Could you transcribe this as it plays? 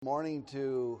morning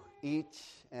to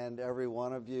each and every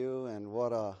one of you, and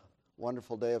what a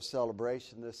wonderful day of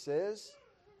celebration this is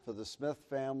for the Smith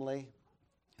family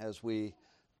as we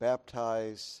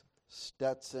baptize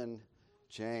Stetson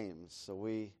James. So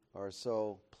we are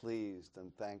so pleased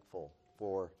and thankful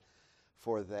for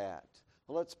that.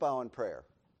 Well, let's bow in prayer.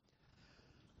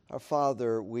 Our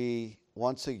Father, we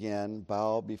once again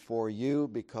bow before you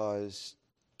because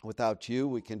without you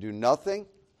we can do nothing.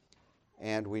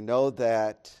 And we know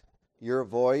that your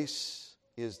voice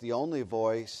is the only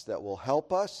voice that will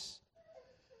help us.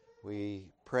 We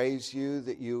praise you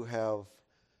that you have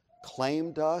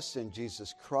claimed us in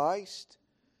Jesus Christ,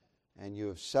 and you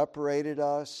have separated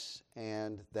us,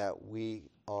 and that we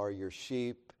are your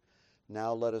sheep.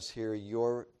 Now let us hear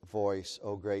your voice,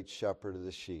 O great shepherd of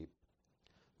the sheep.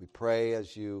 We pray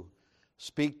as you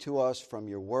speak to us from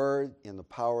your word in the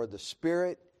power of the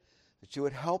Spirit, that you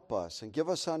would help us and give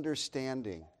us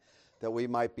understanding that we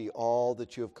might be all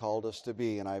that you have called us to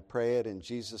be. And I pray it in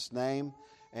Jesus' name.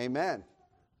 Amen.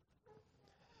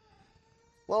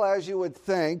 Well, as you would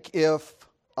think, if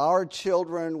our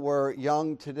children were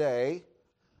young today,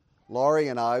 Laurie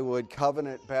and I would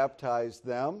covenant baptize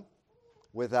them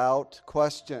without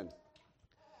question.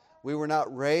 We were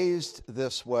not raised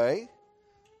this way.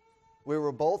 We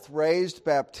were both raised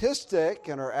Baptistic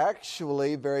and are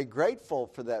actually very grateful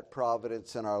for that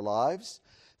providence in our lives.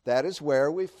 That is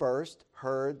where we first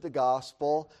heard the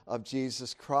gospel of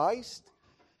Jesus Christ,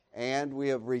 and we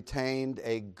have retained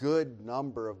a good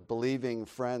number of believing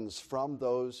friends from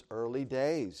those early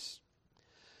days.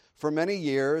 For many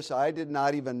years, I did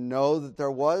not even know that there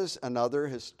was another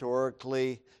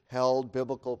historically held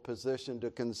biblical position to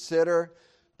consider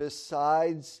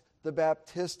besides the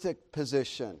Baptistic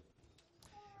position.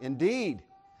 Indeed,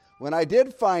 when I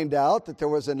did find out that there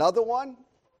was another one,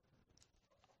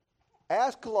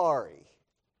 ask Laurie.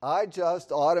 I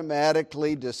just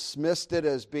automatically dismissed it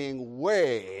as being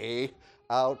way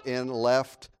out in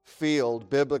left field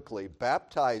biblically.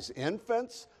 Baptize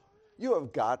infants? You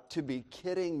have got to be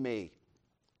kidding me.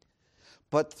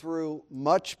 But through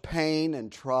much pain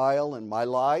and trial in my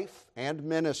life and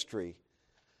ministry,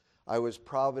 I was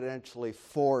providentially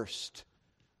forced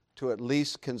to at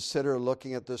least consider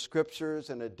looking at the Scriptures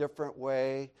in a different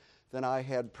way than I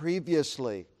had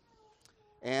previously.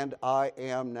 And I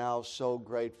am now so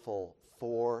grateful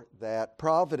for that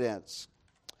providence.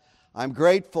 I'm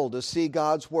grateful to see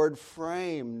God's Word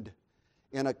framed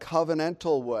in a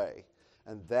covenantal way.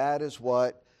 And that is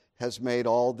what has made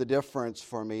all the difference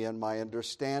for me in my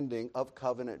understanding of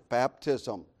covenant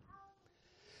baptism.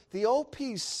 The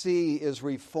OPC is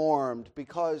reformed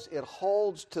because it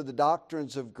holds to the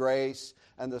doctrines of grace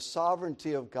and the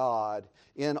sovereignty of God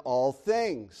in all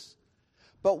things.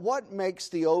 But what makes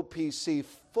the OPC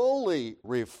fully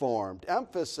reformed,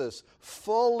 emphasis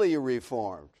fully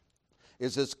reformed,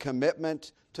 is its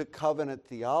commitment to covenant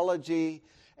theology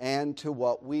and to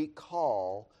what we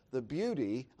call the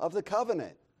beauty of the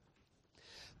covenant.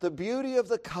 The beauty of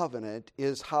the covenant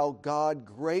is how God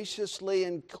graciously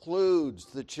includes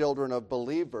the children of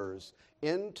believers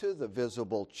into the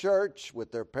visible church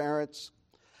with their parents,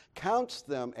 counts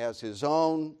them as His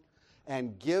own,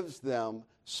 and gives them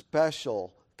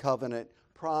special covenant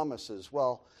promises.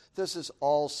 Well, this is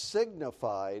all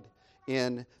signified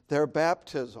in their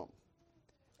baptism.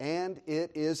 And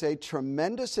it is a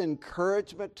tremendous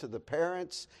encouragement to the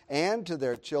parents and to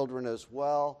their children as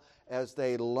well as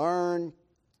they learn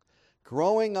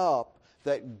growing up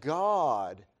that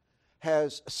God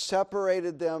has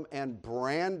separated them and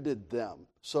branded them,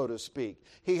 so to speak.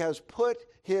 He has put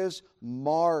His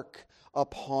mark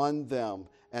upon them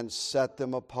and set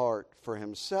them apart for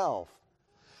Himself.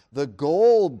 The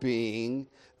goal being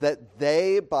that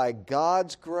they, by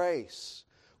God's grace,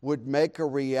 would make a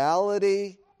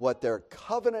reality what their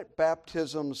covenant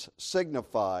baptisms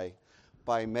signify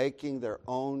by making their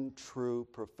own true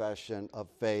profession of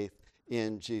faith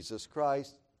in Jesus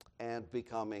Christ and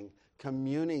becoming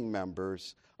communing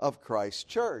members of Christ's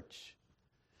church.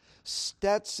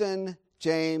 Stetson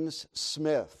James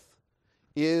Smith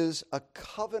is a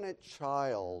covenant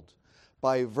child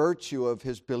by virtue of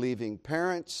his believing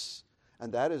parents,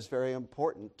 and that is very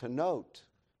important to note.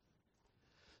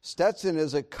 Stetson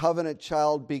is a covenant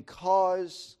child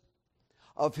because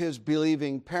of his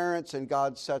believing parents, and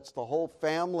God sets the whole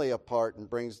family apart and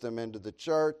brings them into the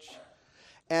church.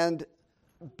 And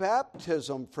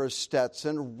baptism for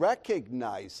Stetson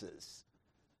recognizes,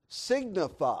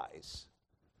 signifies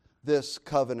this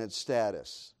covenant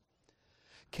status.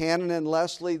 Cannon and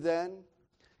Leslie then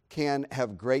can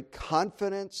have great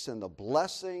confidence in the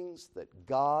blessings that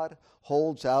God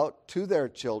holds out to their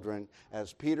children.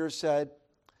 As Peter said,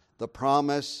 The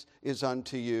promise is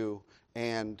unto you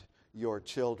and your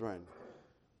children.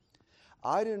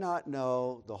 I do not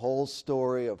know the whole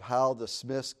story of how the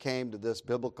Smiths came to this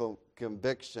biblical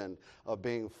conviction of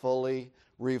being fully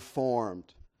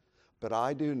reformed, but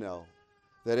I do know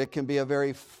that it can be a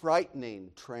very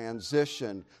frightening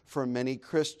transition for many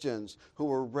Christians who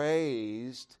were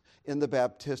raised in the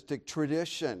Baptistic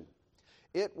tradition.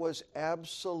 It was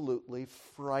absolutely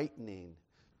frightening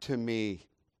to me,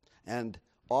 and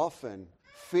often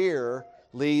fear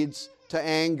leads to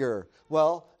anger.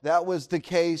 Well, that was the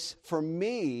case for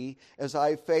me as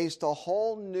I faced a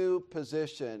whole new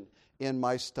position in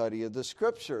my study of the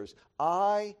Scriptures.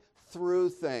 I threw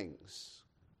things.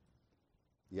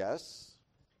 Yes,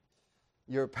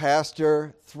 your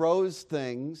pastor throws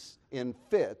things in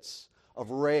fits of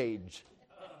rage.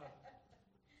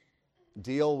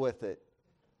 Deal with it.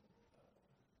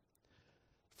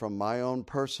 From my own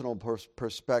personal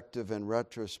perspective and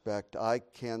retrospect, I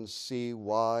can see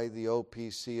why the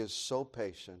OPC is so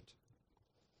patient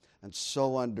and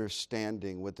so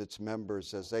understanding with its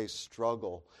members as they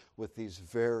struggle with these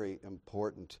very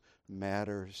important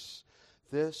matters.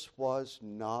 This was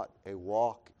not a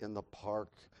walk in the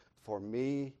park for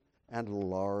me and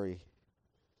Laurie,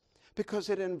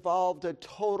 because it involved a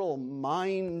total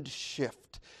mind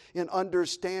shift in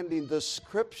understanding the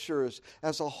Scriptures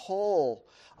as a whole.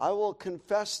 I will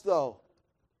confess, though,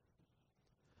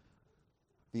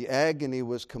 the agony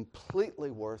was completely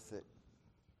worth it.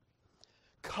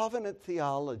 Covenant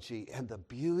theology and the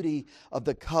beauty of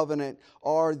the covenant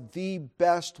are the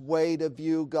best way to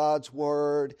view God's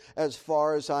Word as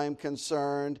far as I'm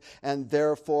concerned, and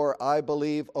therefore I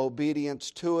believe obedience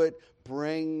to it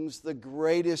brings the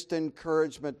greatest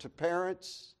encouragement to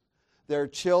parents, their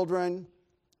children,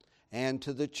 and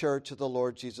to the church of the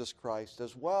Lord Jesus Christ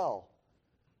as well.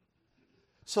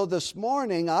 So this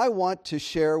morning, I want to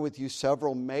share with you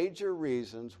several major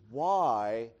reasons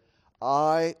why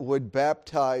I would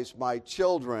baptize my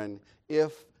children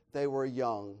if they were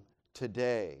young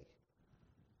today.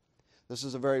 This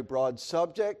is a very broad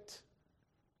subject.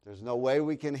 There's no way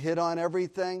we can hit on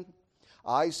everything.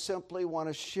 I simply want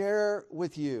to share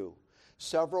with you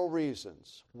several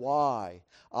reasons why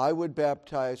I would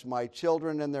baptize my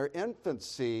children in their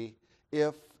infancy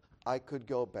if I could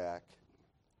go back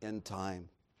in time.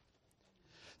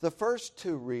 The first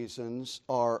two reasons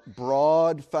are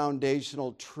broad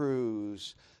foundational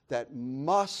truths that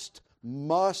must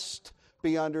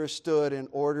be understood in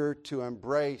order to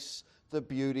embrace the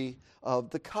beauty of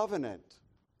the covenant.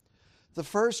 The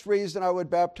first reason I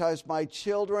would baptize my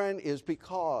children is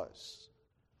because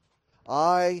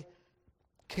I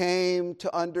came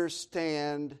to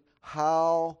understand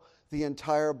how the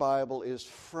entire Bible is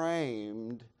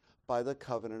framed by the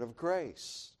covenant of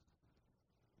grace.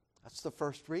 That's the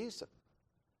first reason.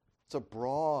 It's a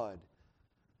broad,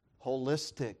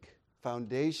 holistic,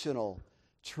 foundational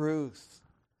truth.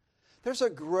 There's a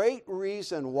great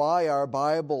reason why our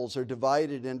Bibles are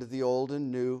divided into the Old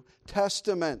and New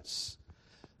Testaments.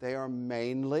 They are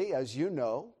mainly, as you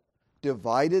know,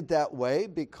 divided that way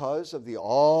because of the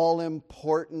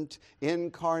all-important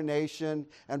incarnation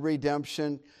and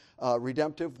redemptive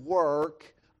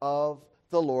work of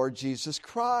the Lord Jesus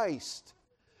Christ.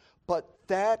 But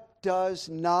that does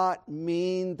not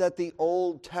mean that the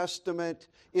Old Testament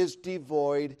is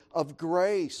devoid of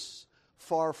grace.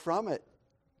 Far from it.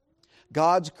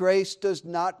 God's grace does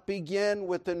not begin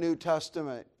with the New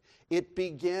Testament. It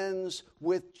begins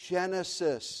with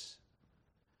Genesis.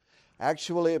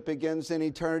 Actually, it begins in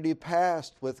eternity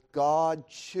past with God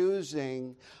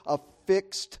choosing a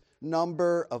fixed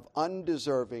number of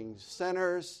undeserving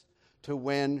sinners to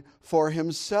win for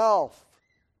Himself.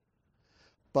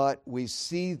 But we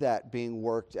see that being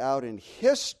worked out in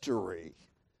history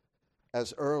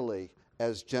as early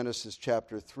as Genesis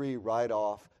chapter 3, right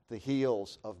off the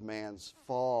heels of man's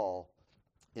fall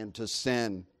into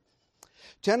sin.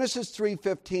 Genesis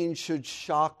 3:15 should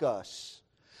shock us,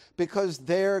 because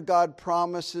there God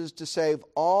promises to save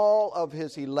all of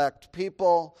His elect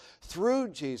people through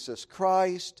Jesus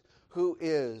Christ, who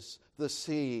is the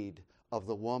seed of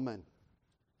the woman.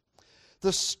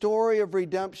 The story of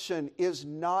redemption is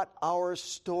not our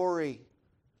story.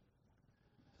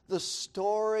 The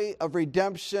story of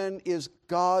redemption is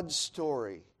God's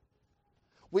story.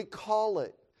 We call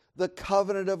it the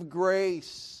covenant of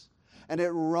grace, and it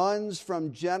runs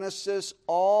from Genesis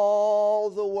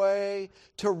all the way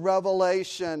to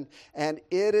Revelation, and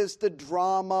it is the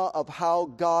drama of how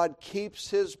God keeps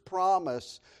His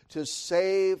promise to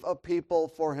save a people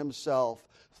for Himself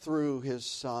through His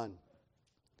Son.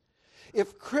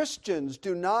 If Christians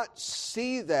do not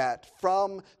see that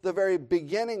from the very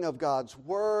beginning of God's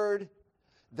Word,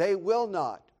 they will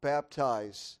not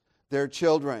baptize their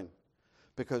children,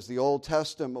 because the Old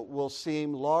Testament will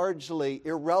seem largely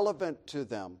irrelevant to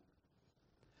them.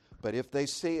 But if they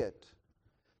see it,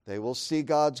 they will see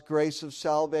God's grace of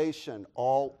salvation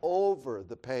all over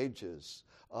the pages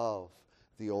of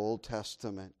the Old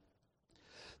Testament.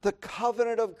 The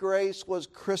covenant of grace was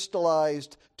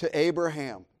crystallized to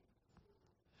Abraham.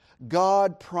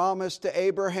 God promised to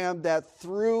Abraham that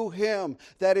through him,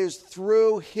 that is,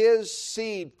 through his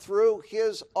seed, through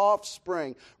his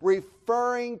offspring,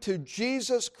 referring to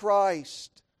Jesus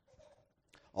Christ,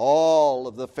 all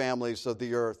of the families of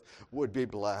the earth would be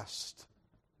blessed.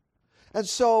 And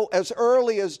so, as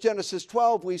early as Genesis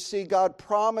 12, we see God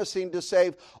promising to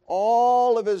save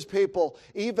all of his people,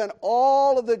 even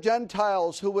all of the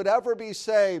Gentiles who would ever be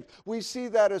saved. We see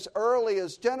that as early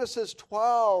as Genesis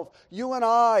 12. You and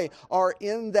I are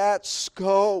in that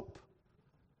scope.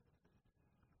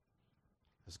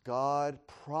 As God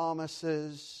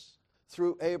promises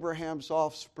through Abraham's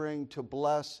offspring to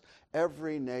bless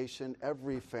every nation,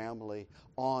 every family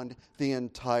on the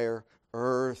entire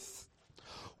earth.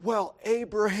 Well,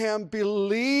 Abraham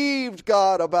believed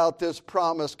God about this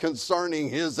promise concerning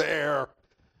his heir,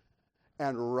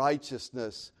 and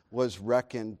righteousness was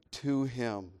reckoned to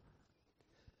him.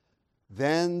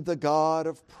 Then the God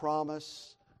of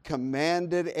promise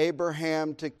commanded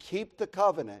Abraham to keep the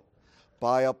covenant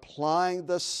by applying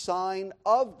the sign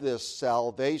of this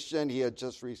salvation he had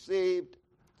just received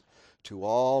to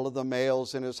all of the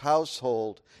males in his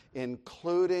household,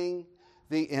 including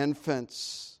the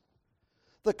infants.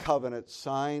 The covenant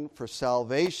sign for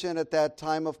salvation at that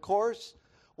time, of course,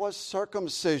 was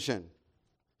circumcision.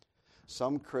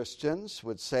 Some Christians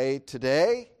would say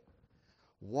today,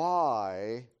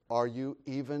 why are you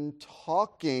even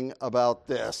talking about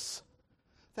this?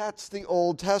 That's the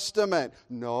Old Testament.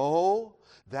 No,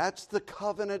 that's the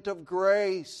covenant of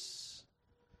grace.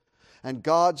 And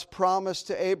God's promise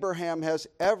to Abraham has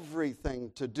everything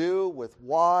to do with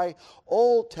why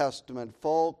Old Testament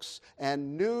folks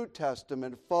and New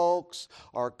Testament folks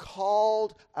are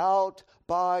called out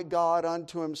by God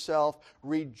unto himself,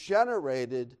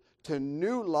 regenerated to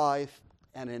new life,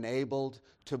 and enabled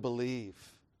to believe.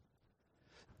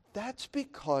 That's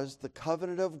because the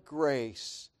covenant of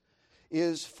grace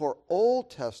is for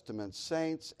Old Testament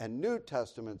saints and New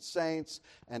Testament saints,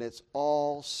 and it's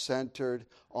all centered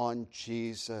on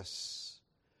Jesus.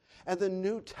 And the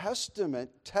New Testament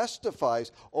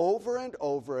testifies over and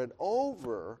over and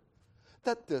over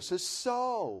that this is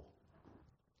so.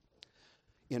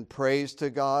 In praise to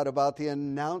God about the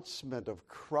announcement of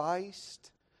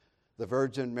Christ, the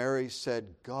Virgin Mary said,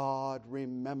 God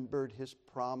remembered his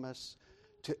promise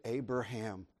to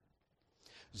Abraham.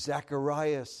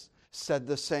 Zacharias said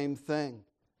the same thing.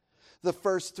 The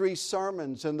first 3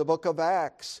 sermons in the book of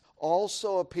Acts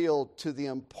also appealed to the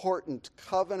important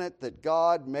covenant that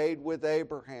God made with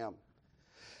Abraham.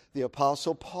 The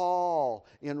Apostle Paul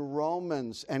in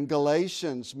Romans and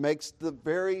Galatians makes the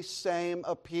very same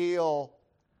appeal.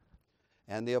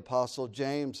 And the Apostle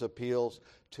James appeals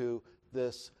to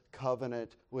this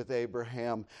covenant with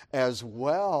Abraham as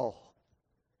well.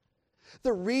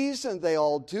 The reason they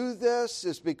all do this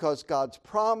is because God's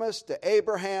promise to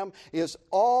Abraham is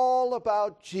all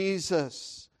about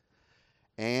Jesus.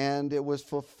 And it was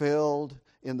fulfilled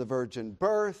in the virgin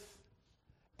birth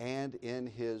and in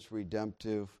his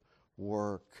redemptive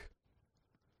work.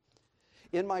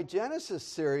 In my Genesis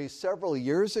series several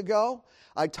years ago,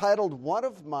 I titled one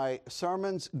of my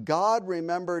sermons, God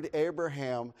Remembered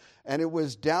Abraham, and it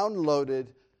was downloaded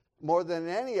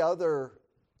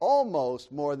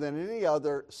almost more than any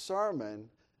other sermon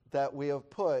that we have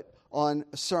put on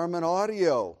sermon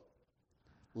audio.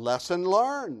 Lesson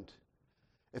learned.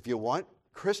 If you want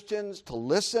Christians to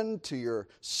listen to your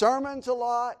sermons a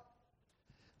lot,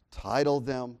 title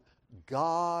them,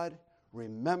 God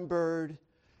Remembered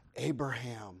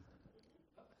Abraham.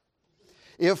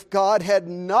 If God had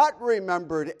not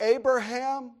remembered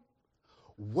Abraham,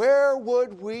 where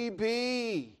would we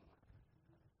be?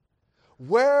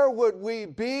 Where would we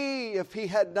be if he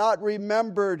had not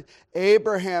remembered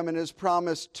Abraham and his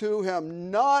promise to him?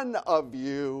 None of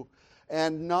you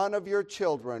and none of your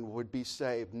children would be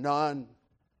saved. None.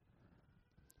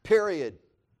 Period.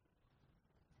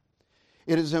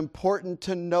 It is important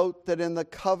to note that in the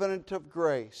covenant of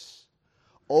grace,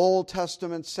 Old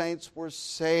Testament saints were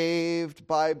saved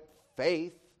by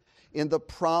faith in the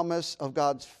promise of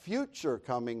God's future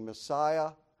coming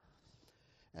Messiah.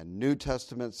 And New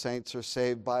Testament saints are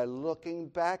saved by looking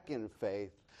back in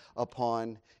faith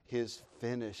upon his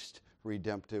finished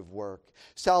redemptive work.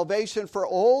 Salvation for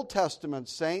Old Testament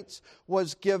saints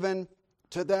was given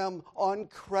to them on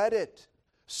credit,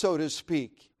 so to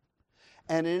speak.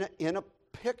 And in a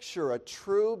picture, a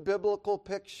true biblical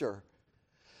picture,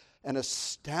 an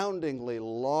astoundingly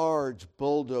large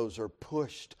bulldozer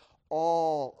pushed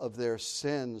all of their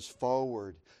sins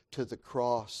forward to the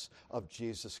cross of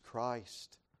Jesus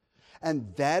Christ.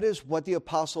 And that is what the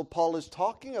Apostle Paul is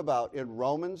talking about in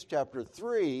Romans chapter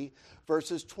 3,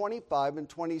 verses 25 and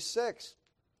 26.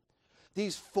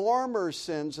 These former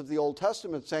sins of the Old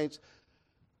Testament saints,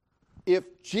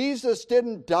 if Jesus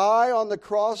didn't die on the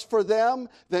cross for them,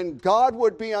 then God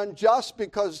would be unjust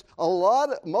because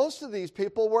most of these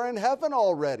people were in heaven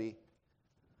already.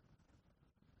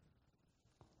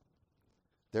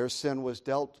 Their sin was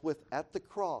dealt with at the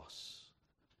cross,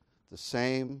 the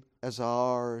same as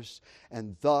ours,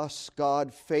 and thus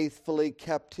God faithfully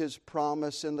kept His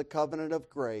promise in the covenant of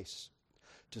grace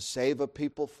to save a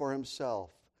people for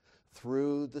Himself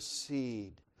through the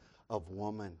seed of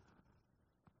woman.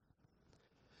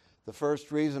 The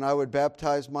first reason I would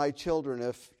baptize my children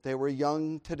if they were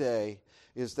young today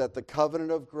is that the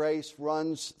covenant of grace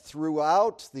runs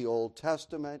throughout the Old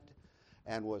Testament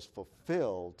and was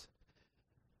fulfilled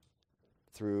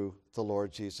through the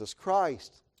Lord Jesus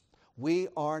Christ. We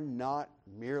are not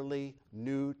merely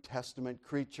New Testament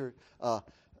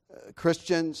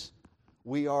Christians.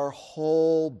 We are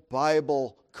whole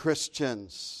Bible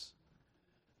Christians.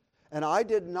 And I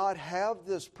did not have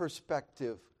this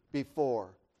perspective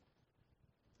before.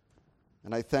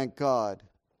 And I thank God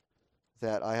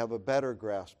that I have a better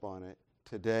grasp on it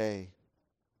today.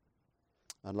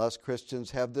 Unless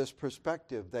Christians have this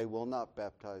perspective, they will not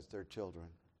baptize their children.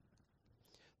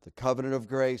 The covenant of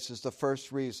grace is the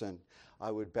first reason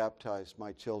I would baptize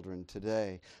my children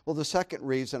today. Well, the second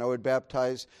reason I would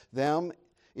baptize them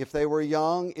if they were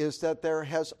young is that there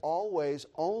has always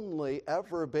only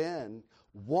ever been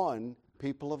one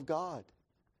people of God.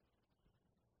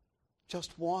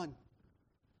 Just one.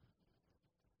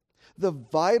 The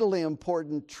vitally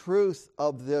important truth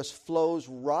of this flows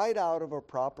right out of a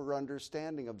proper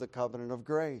understanding of the covenant of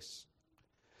grace.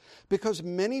 Because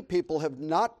many people have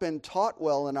not been taught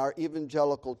well in our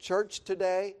evangelical church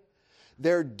today,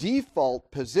 their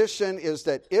default position is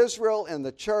that Israel and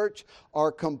the church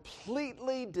are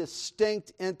completely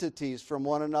distinct entities from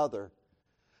one another.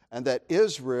 And that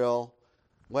Israel,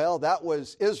 well, that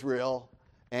was Israel,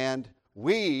 and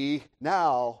we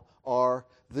now are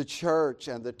the church,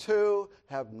 and the two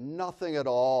have nothing at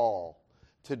all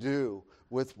to do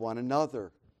with one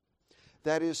another.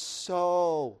 That is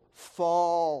so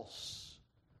false.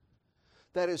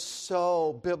 That is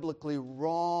so biblically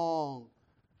wrong.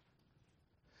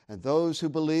 And those who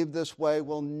believe this way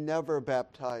will never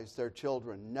baptize their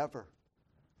children. Never.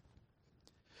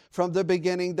 From the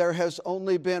beginning, there has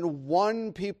only been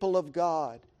one people of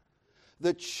God.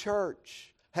 The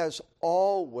church has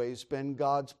always been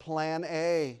God's plan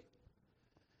A.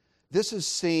 This is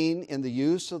seen in the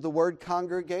use of the word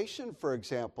congregation, for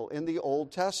example, in the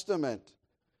Old Testament.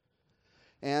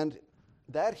 And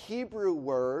that Hebrew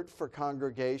word for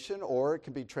congregation, or it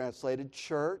can be translated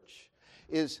church,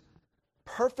 is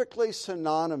perfectly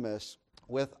synonymous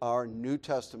with our New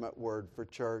Testament word for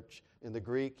church in the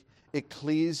Greek,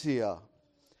 ecclesia.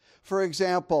 For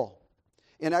example,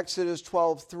 in Exodus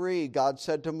 12:3, God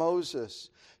said to Moses,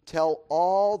 tell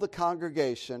all the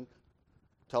congregation,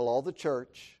 tell all the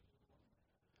church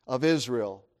of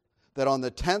Israel, that on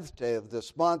the 10th day of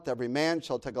this month, every man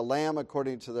shall take a lamb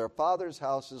according to their father's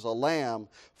houses, a lamb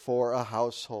for a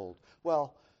household.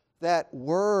 Well, that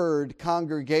word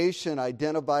congregation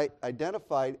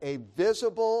identified a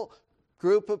visible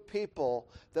group of people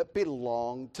that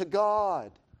belonged to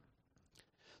God.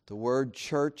 The word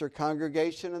church or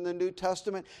congregation in the New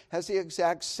Testament has the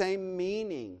exact same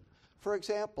meaning. For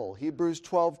example, Hebrews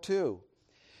 12:2.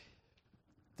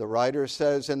 The writer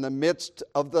says, in the midst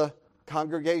of the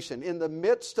congregation, in the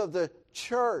midst of the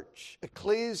church,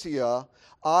 ecclesia,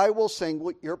 I will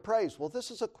sing your praise. Well,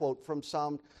 this is a quote from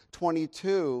Psalm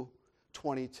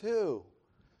 22:22,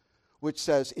 which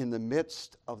says, in the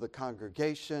midst of the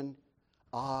congregation,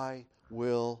 I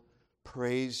will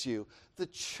praise you. The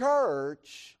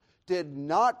church did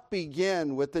not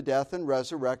begin with the death and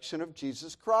resurrection of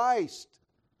Jesus Christ.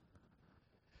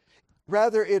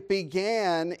 Rather, it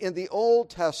began in the Old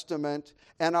Testament,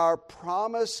 and our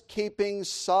promise-keeping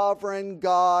sovereign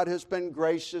God has been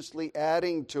graciously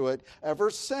adding to it ever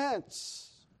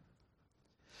since.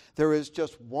 There is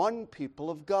just one people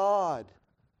of God.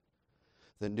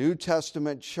 The New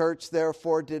Testament church,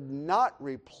 therefore, did not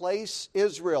replace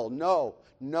Israel. No.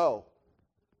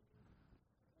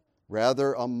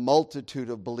 Rather, a multitude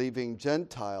of believing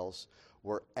Gentiles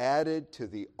were added to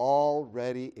the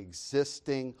already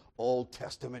existing Old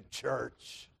Testament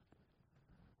church.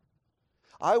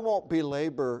 I won't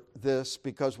belabor this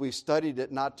because we studied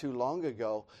it not too long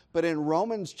ago, but in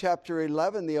Romans chapter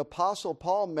 11, the Apostle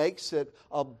Paul makes it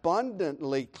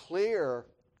abundantly clear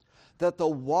that the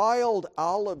wild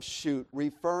olive shoot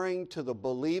referring to the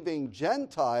believing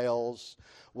Gentiles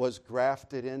was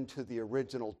grafted into the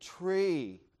original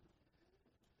tree.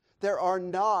 There are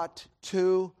not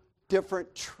two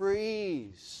different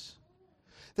trees.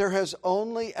 There has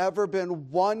only ever been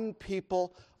one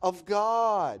people of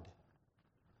God.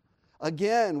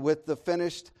 Again, with the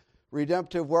finished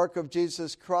redemptive work of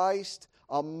Jesus Christ,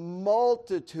 a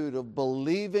multitude of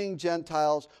believing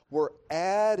Gentiles were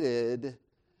added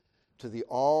to the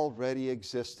already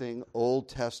existing Old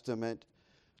Testament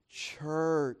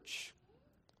church.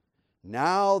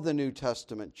 Now the New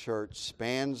Testament church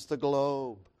spans the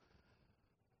globe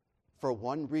for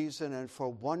one reason and for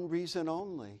one reason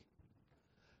only.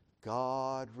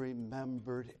 God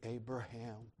remembered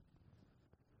Abraham.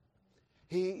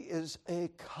 He is a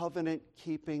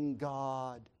covenant-keeping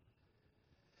God.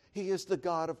 He is the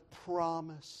God of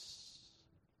promise.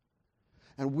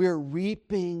 And we're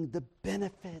reaping the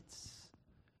benefits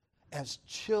as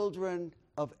children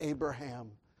of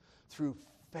Abraham through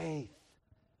faith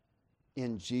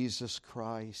in Jesus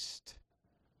Christ.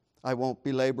 I won't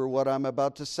belabor what I'm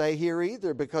about to say here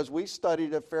either, because we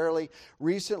studied it fairly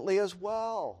recently as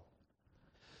well.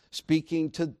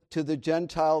 Speaking to the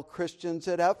Gentile Christians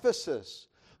at Ephesus,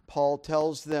 Paul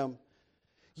tells them,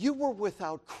 "You were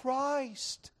without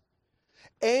Christ,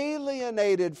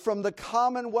 alienated from the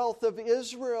commonwealth of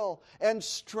Israel, and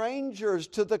strangers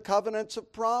to the covenants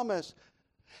of promise,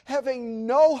 having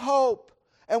no hope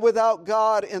and without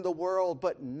God in the world.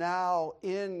 But now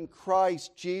in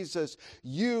Christ Jesus,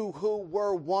 you who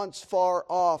were once far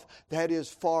off," that is,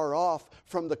 far off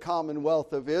from the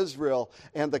commonwealth of Israel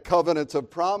and the covenants of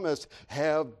promise,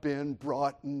 "have been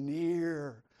brought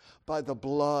near by the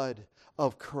blood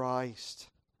of Christ."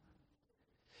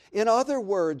 In other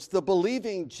words, the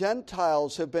believing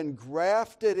Gentiles have been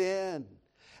grafted in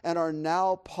and are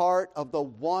now part of the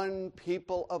one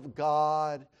people of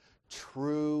God,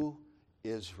 true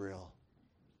Israel.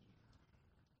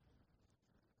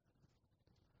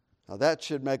 Now that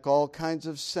should make all kinds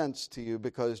of sense to you,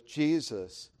 because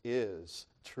Jesus is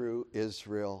true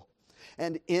Israel.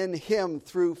 And in Him,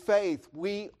 through faith,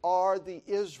 we are the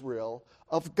Israel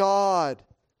of God.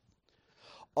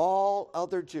 All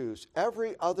other Jews,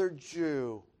 every other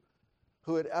Jew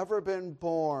who had ever been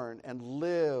born and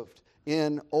lived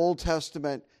in Old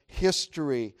Testament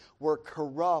history were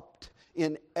corrupt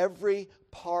in every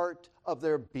part of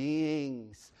their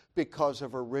beings because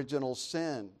of original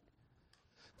sin.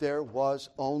 There was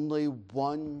only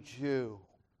one Jew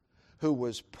who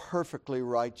was perfectly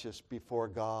righteous before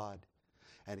God,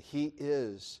 and He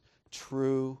is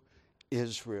true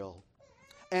Israel.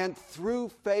 And through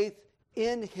faith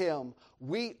in Him,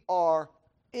 we are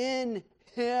in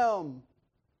Him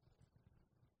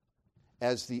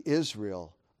as the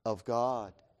Israel of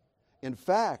God. In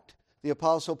fact, the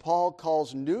Apostle Paul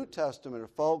calls New Testament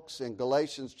folks in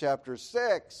Galatians chapter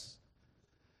 6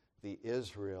 the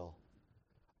Israel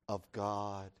of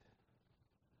God,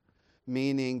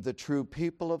 meaning the true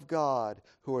people of God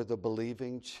who are the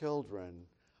believing children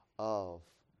of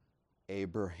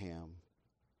Abraham.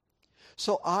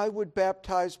 So I would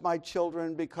baptize my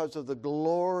children because of the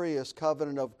glorious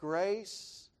covenant of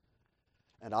grace.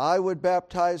 And I would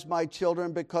baptize my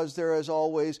children because there has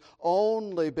always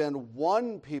only been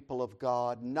one people of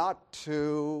God, not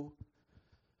two.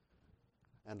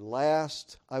 And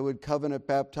last, I would covenant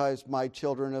baptize my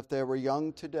children if they were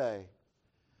young today,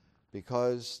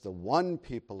 because the one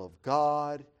people of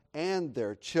God and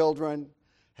their children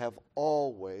have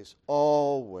always,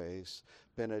 always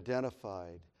been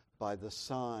identified by the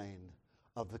sign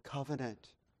of the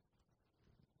covenant.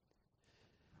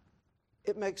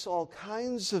 It makes all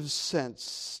kinds of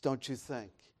sense, don't you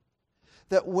think?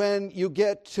 That when you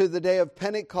get to the day of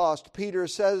Pentecost, Peter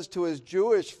says to his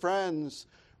Jewish friends,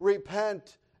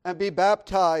 "Repent and be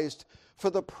baptized, for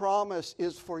the promise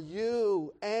is for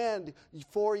you and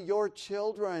for your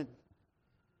children."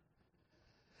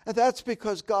 And that's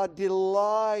because God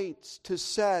delights to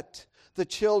set the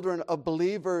children of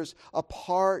believers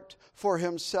apart for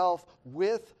Himself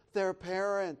with their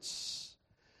parents,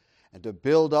 and to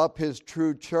build up His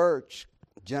true church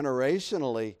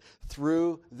generationally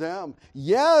through them.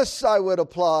 Yes, I would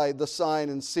apply the sign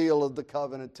and seal of the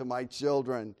covenant to my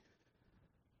children.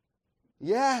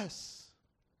 Yes.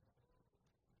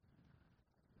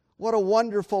 What a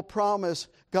wonderful promise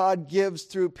God gives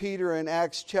through Peter in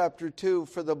Acts chapter 2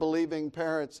 for the believing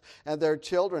parents and their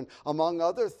children. Among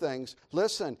other things,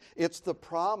 listen, it's the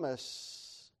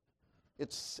promise.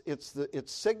 It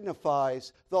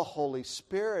signifies the Holy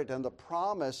Spirit and the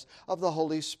promise of the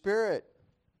Holy Spirit.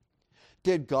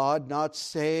 Did God not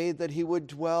say that He would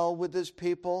dwell with His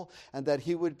people and that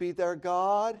He would be their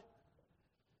God?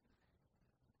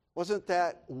 Wasn't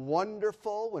that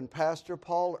wonderful when Pastor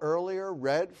Paul earlier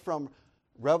read from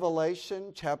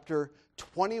Revelation chapter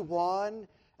 21,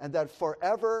 and that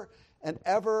forever and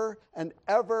ever and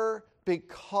ever,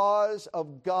 because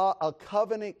of God, a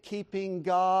covenant-keeping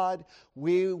God,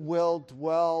 we will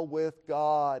dwell with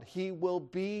God. He will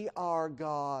be our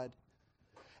God,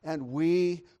 and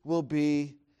we will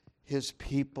be His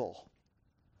people.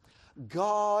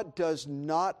 God does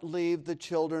not leave the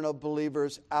children of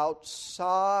believers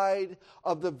outside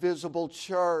of the visible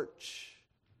church.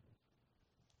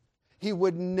 He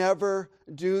would never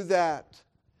do that.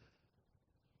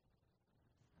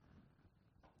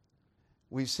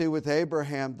 We see with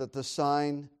Abraham that the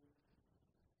sign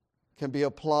can be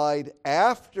applied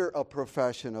after a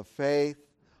profession of faith,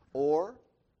 or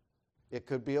it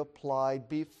could be applied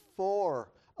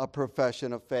before a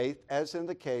profession of faith, as in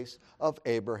the case of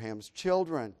Abraham's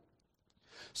children.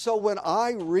 So when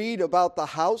I read about the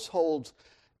households,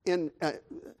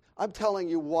 I'm telling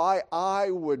you why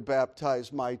I would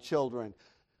baptize my children.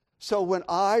 So when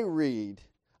I read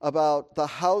about the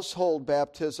household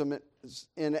baptism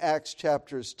in Acts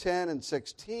chapters 10 and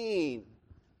 16,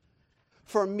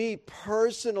 for me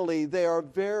personally, they are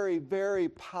very, very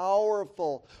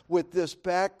powerful with this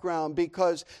background,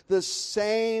 because the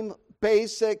same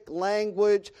basic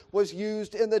language was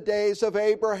used in the days of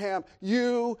Abraham.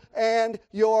 You and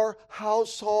your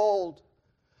household.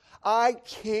 I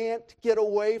can't get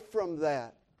away from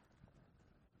that.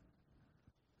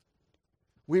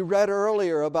 We read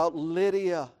earlier about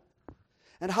Lydia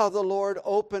and how the Lord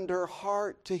opened her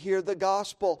heart to hear the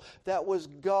gospel. That was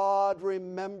God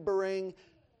remembering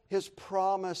His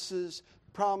promise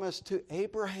to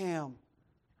Abraham.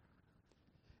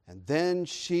 And then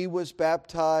she was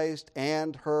baptized,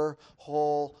 and her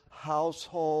whole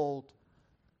household.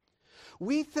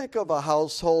 We think of a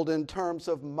household in terms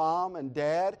of mom and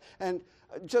dad and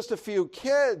just a few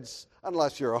kids,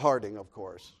 unless you're a Harding, of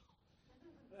course.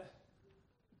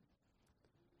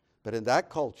 But in that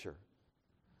culture,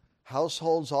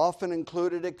 households often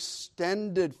included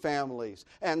extended families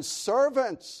and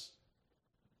servants,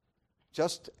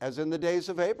 just as in the days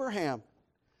of Abraham.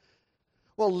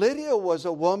 Well, Lydia was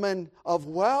a woman of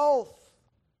wealth.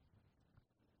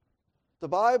 The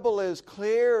Bible is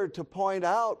clear to point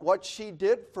out what she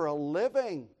did for a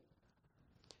living.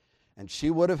 And she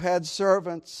would have had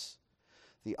servants.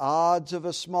 The odds of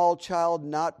a small child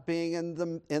not being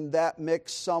in that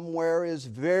mix somewhere is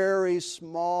very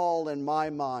small in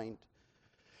my mind.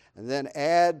 And then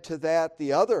add to that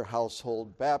the other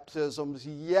household baptisms.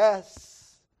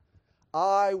 Yes,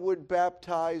 I would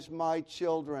baptize my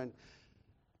children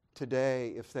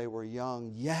today if they were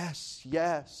young.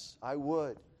 Yes, I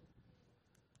would.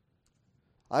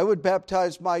 I would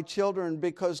baptize my children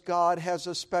because God has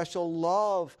a special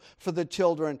love for the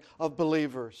children of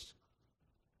believers.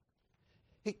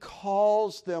 He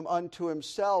calls them unto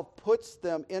Himself, puts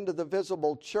them into the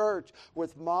visible church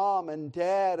with mom and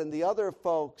dad and the other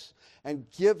folks, and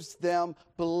gives them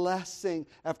blessing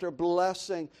after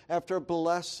blessing after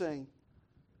blessing.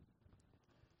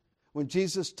 When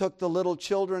Jesus took the little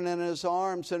children in His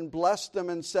arms and blessed them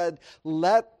and said,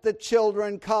 "Let the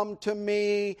children come to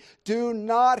me, do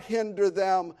not hinder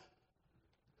them,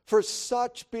 for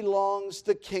such belongs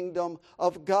the kingdom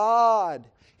of God."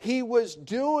 He was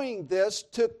doing this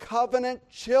to covenant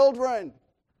children.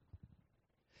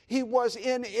 He was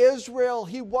in Israel.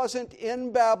 He wasn't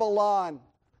in Babylon.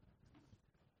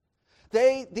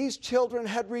 These children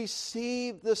had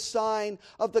received the sign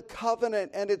of the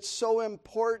covenant, and it's so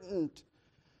important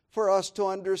for us to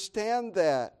understand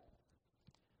that.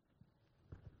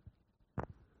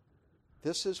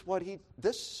 This is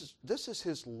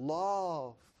His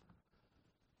love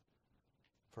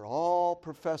for all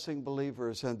professing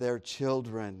believers and their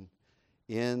children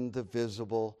in the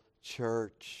visible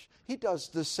church. He does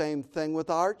the same thing with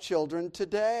our children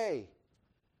today,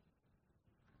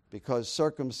 because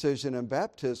circumcision and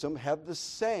baptism have the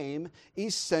same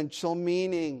essential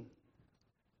meaning.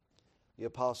 The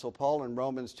Apostle Paul in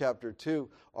Romans chapter 2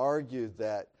 argued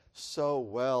that so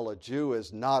well a Jew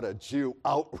is not a Jew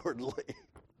outwardly.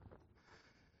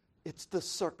 It's the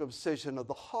circumcision of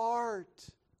the heart.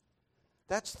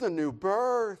 That's the new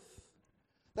birth.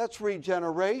 That's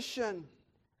regeneration.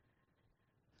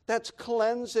 That's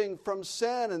cleansing from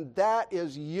sin, and that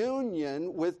is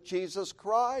union with Jesus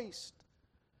Christ.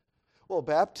 Well,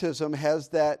 baptism has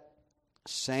that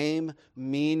same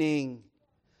meaning.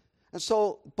 And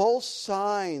so both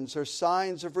signs are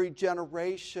signs of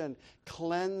regeneration,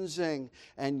 cleansing,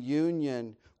 and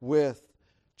union with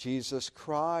Jesus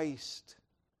Christ.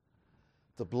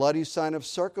 The bloody sign of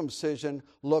circumcision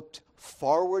looked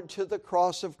forward to the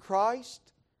cross of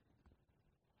Christ.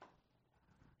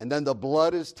 And then the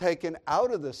blood is taken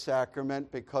out of the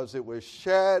sacrament because it was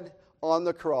shed on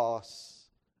the cross.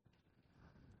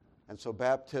 And so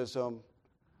baptism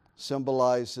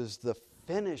symbolizes the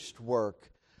finished work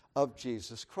of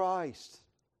Jesus Christ.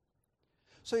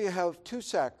 So you have two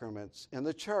sacraments in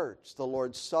the church, the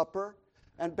Lord's Supper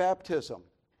and baptism.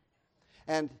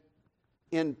 And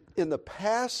in the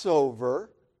Passover,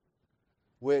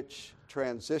 which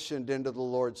transitioned into the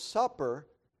Lord's Supper,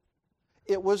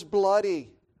 it was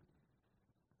bloody.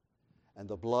 And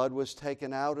the blood was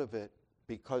taken out of it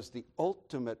because the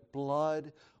ultimate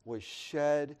blood was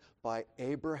shed by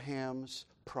Abraham's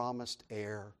promised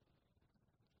heir.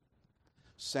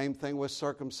 Same thing with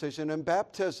circumcision and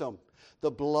baptism.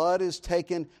 The blood is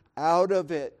taken out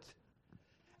of it.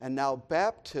 And now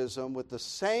baptism, with the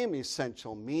same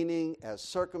essential meaning as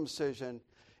circumcision,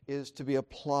 is to be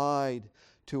applied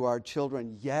to our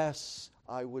children. Yes,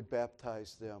 I would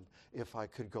baptize them if I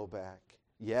could go back.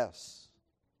 Yes.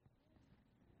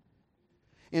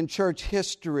 In church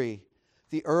history,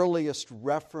 the earliest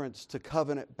reference to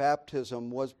covenant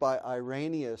baptism was by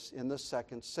Irenaeus in the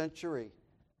 2nd century.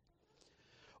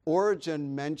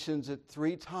 Origen mentions it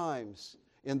 3 times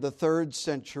in the 3rd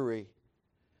century.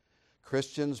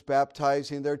 Christians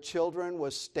baptizing their children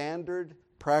was standard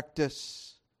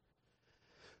practice.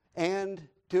 And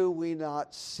do we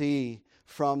not see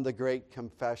from the great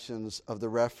confessions of the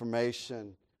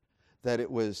Reformation that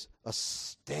it was a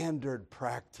standard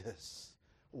practice?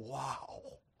 Wow.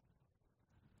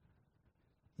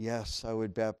 Yes, I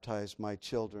would baptize my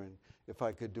children if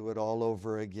I could do it all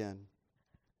over again.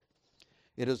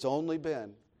 It has only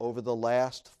been over the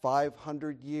last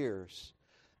 500 years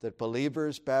that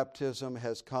believers' baptism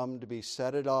has come to be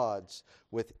set at odds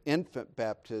with infant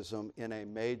baptism in a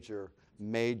major,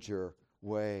 major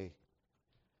way.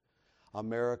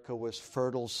 America was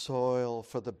fertile soil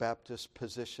for the Baptist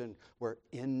position where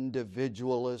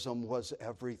individualism was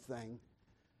everything.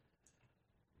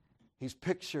 He's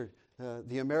pictured,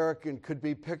 the American could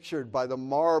be pictured by the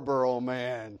Marlboro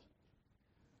Man.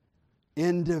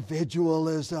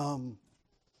 Individualism.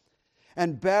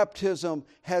 And baptism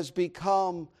has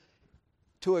become,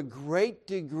 to a great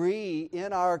degree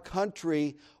in our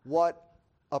country,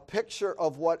 a picture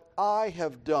of what I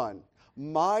have done,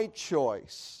 my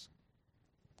choice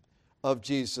of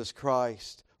Jesus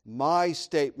Christ, my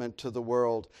statement to the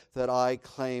world that I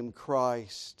claim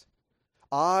Christ.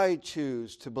 I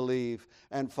choose to believe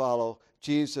and follow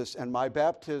Jesus, and my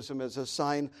baptism is a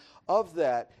sign of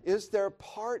that. Is there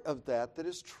part of that that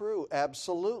is true?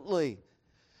 Absolutely.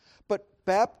 But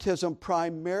baptism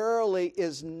primarily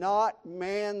is not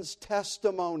man's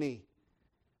testimony.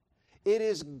 It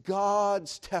is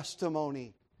God's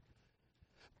testimony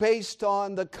based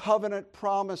on the covenant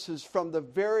promises from the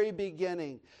very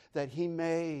beginning that He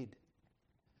made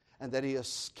and that He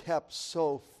has kept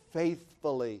so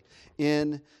faithfully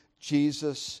in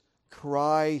Jesus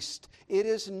Christ. It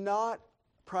is not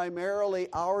primarily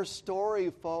our story,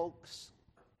 folks.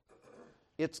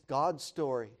 It's God's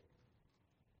story.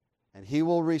 And He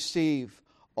will receive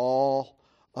all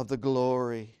of the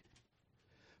glory.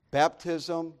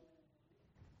 Baptism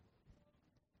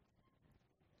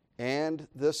and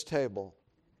this table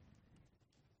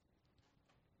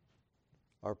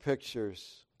are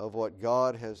pictures of what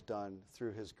God has done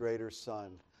through His greater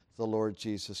Son, the Lord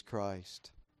Jesus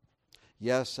Christ.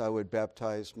 Yes, I would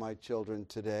baptize my children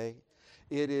today.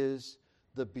 It is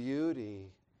the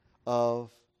beauty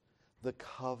of the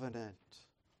covenant.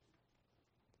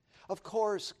 Of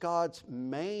course, God's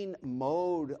main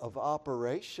mode of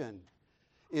operation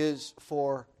is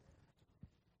for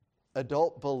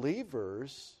adult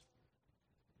believers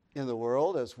in the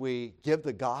world as we give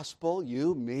the gospel,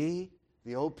 you, me,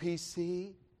 the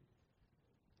OPC,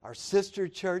 our sister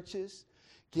churches,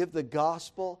 give the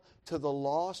gospel to the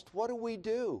lost. What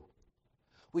do?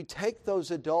 We take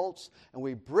those adults and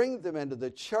we bring them into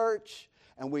the church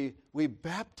and we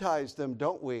baptize them,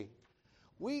 don't we?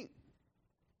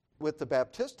 With the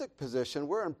Baptistic position,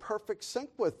 we're in perfect sync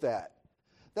with that.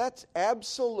 That's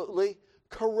absolutely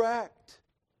correct.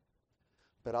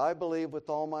 But I believe with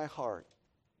all my heart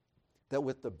that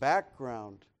with the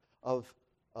background of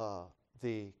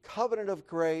the covenant of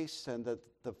grace and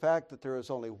the fact that there is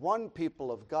only one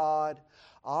people of God,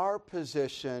 our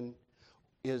position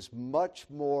is much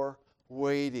more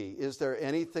weighty. Is there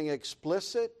anything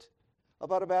explicit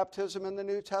about a baptism in the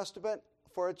New Testament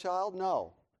for a child?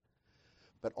 No.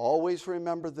 But always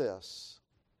remember this.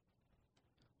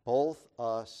 Both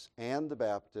us and the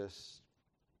Baptists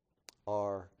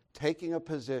are taking a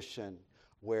position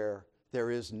where there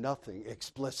is nothing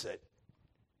explicit.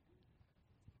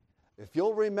 If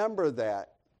you'll remember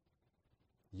that,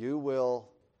 you will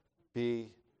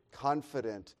be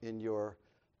confident in your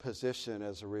position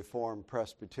as a Reformed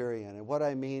Presbyterian. And what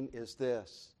I mean is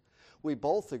this. We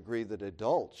both agree that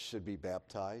adults should be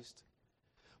baptized,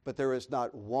 but there is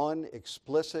not one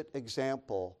explicit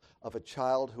example of a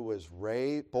child who was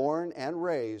born and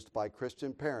raised by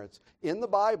Christian parents in the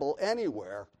Bible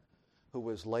anywhere who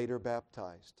was later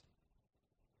baptized.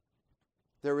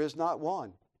 There is not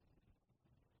one.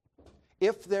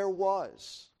 If there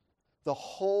was, the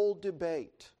whole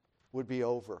debate would be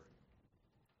over.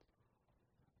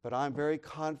 But I'm very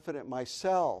confident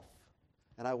myself,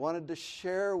 and I wanted to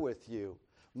share with you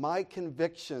my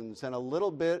convictions and a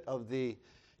little bit of the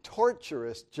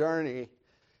torturous journey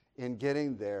in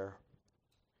getting there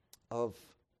of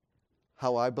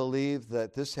how I believe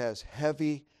that this has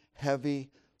heavy,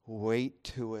 heavy weight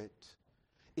to it.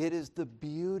 It is the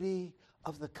beauty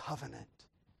of the covenant.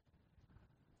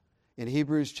 In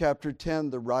Hebrews chapter 10,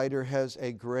 the writer has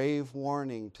a grave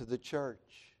warning to the church.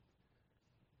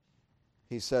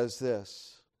 He says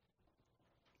this,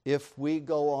 if we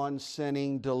go on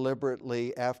sinning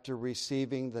deliberately after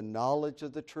receiving the knowledge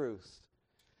of the truth,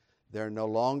 there no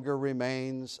longer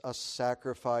remains a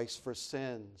sacrifice for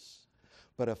sins,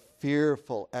 but a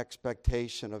fearful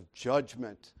expectation of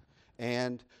judgment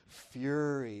and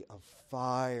fury of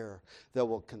fire that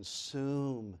will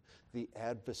consume the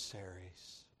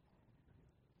adversaries.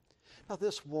 Now,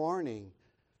 this warning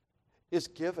is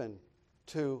given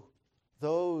to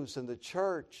those in the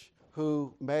church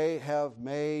who may have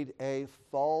made a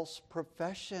false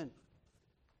profession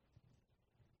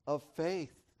of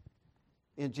faith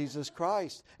in Jesus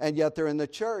Christ, and yet they're in the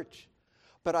church.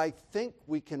 But I think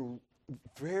we can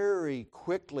very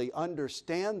quickly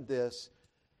understand this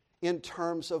in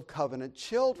terms of covenant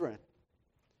children.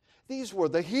 These were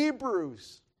the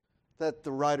Hebrews that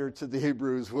the writer to the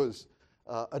Hebrews was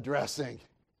addressing.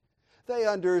 They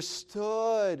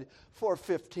understood for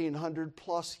 1,500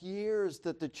 plus years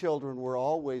that the children were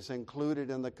always included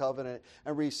in the covenant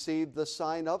and received the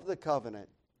sign of the covenant.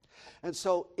 And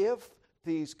so if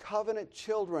these covenant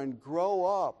children grow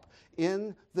up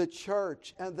in the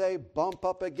church and they bump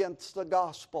up against the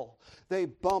gospel, they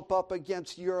bump up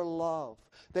against your love,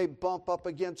 they bump up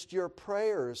against your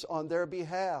prayers on their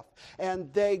behalf,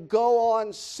 and they go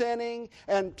on sinning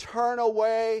and turn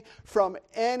away from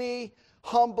any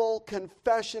humble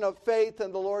confession of faith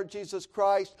in the Lord Jesus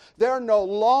Christ, there no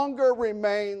longer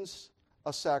remains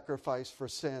a sacrifice for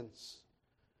sins,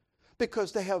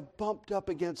 because they have bumped up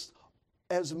against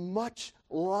as much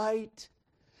light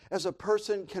as a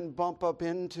person can bump up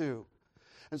into.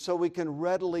 And so we can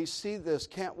readily see this,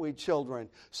 can't we, children?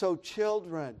 So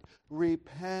children,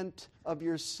 repent of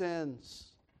your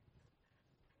sins.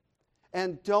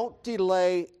 And don't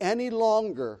delay any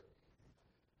longer.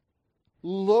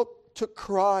 Look to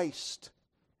Christ,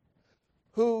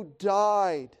 who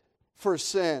died for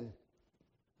sin,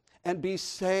 and be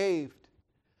saved.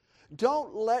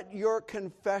 Don't let your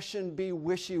confession be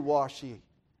wishy-washy.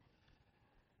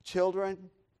 Children,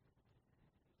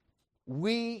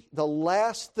 the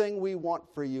last thing we want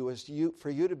for you is for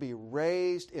you to be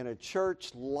raised in a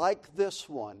church like this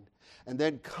one, and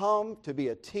then come to be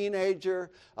a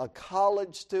teenager, a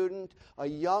college student, a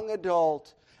young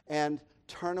adult, and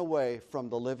turn away from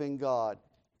the living God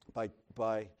by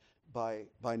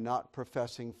not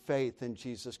professing faith in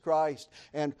Jesus Christ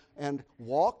and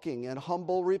walking in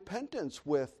humble repentance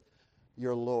with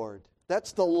your Lord.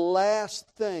 That's the last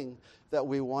thing that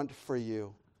we want for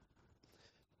you.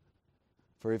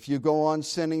 For if you go on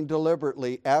sinning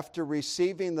deliberately after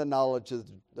receiving the knowledge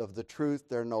of the truth,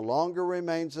 there no longer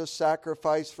remains a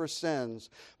sacrifice for sins,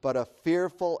 but a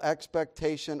fearful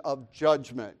expectation of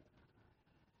judgment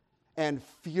and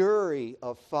fury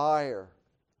of fire.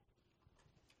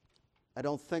 I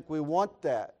don't think we want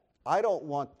that. I don't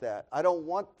want that. I don't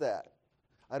want that.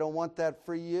 I don't want that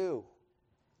for you.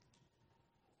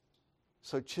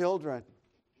 So children,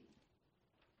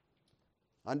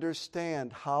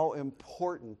 understand how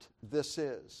important this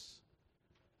is.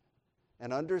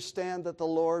 And understand that the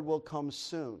Lord will come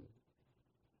soon.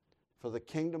 For the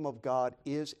kingdom of God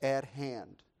is at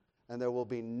hand. And there will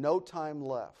be no time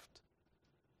left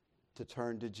to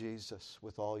turn to Jesus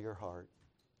with all your heart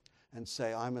and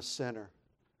say, I'm a sinner.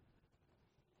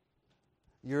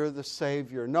 You're the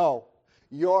Savior. No,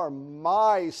 you're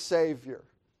my Savior.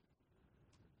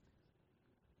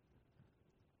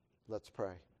 Let's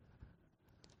pray.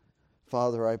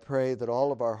 Father, I pray that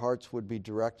all of our hearts would be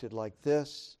directed like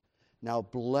this. Now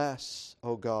bless,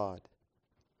 O God,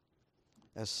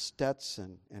 as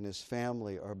Stetson and his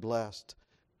family are blessed.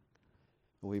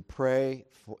 And we pray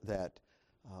that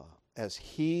as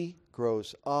he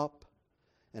grows up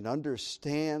and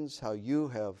understands how you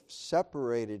have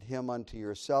separated him unto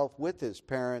yourself with his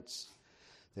parents,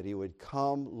 that he would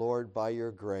come, Lord, by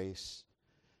your grace,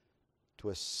 to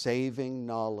a saving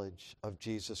knowledge of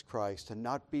Jesus Christ and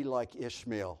not be like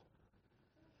Ishmael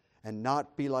and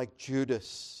not be like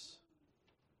Judas,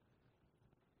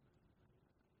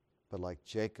 but like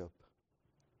Jacob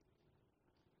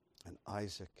and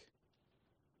Isaac.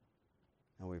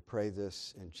 And we pray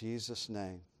this in Jesus'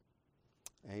 name.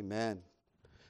 Amen.